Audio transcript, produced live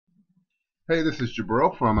Hey, this is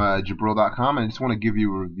Jabril from Jabril.com, and I just want to give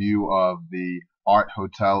you a review of the Art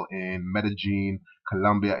Hotel in Medellin,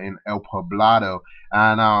 Colombia, in El Poblado.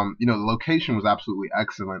 And the location was absolutely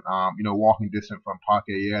excellent. Walking distance from Parque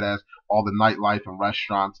Lleras, all the nightlife and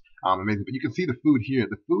restaurants, amazing. But you can see the food here.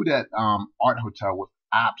 The food at Art Hotel was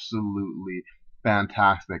absolutely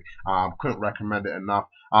fantastic. Couldn't recommend it enough.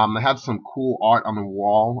 They had some cool art on the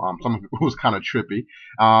wall. Some of it was kind of trippy.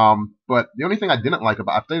 But the only thing I didn't like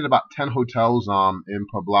about, I stayed at about 10 hotels in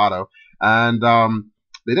Poblado, and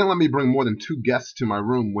they didn't let me bring more than two guests to my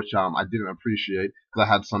room, which I didn't appreciate because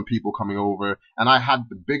I had some people coming over, and I had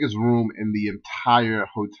the biggest room in the entire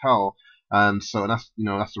hotel, and so that's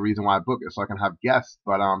the reason why I booked it, so I can have guests.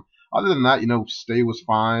 But other than that, stay was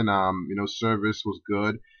fine. Service was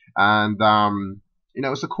good, and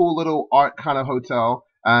it's a cool little art kind of hotel.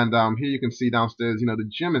 And here you can see downstairs, the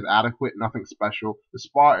gym is adequate, nothing special. The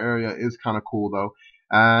spa area is kind of cool though.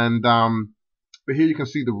 And but here you can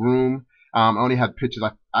see the room. I only had pictures.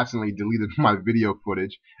 I accidentally deleted my video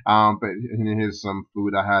footage. But here's some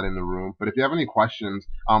food I had in the room. But if you have any questions,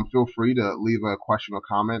 feel free to leave a question or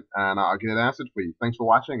comment, and I'll get it answered for you. Thanks for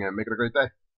watching, and make it a great day.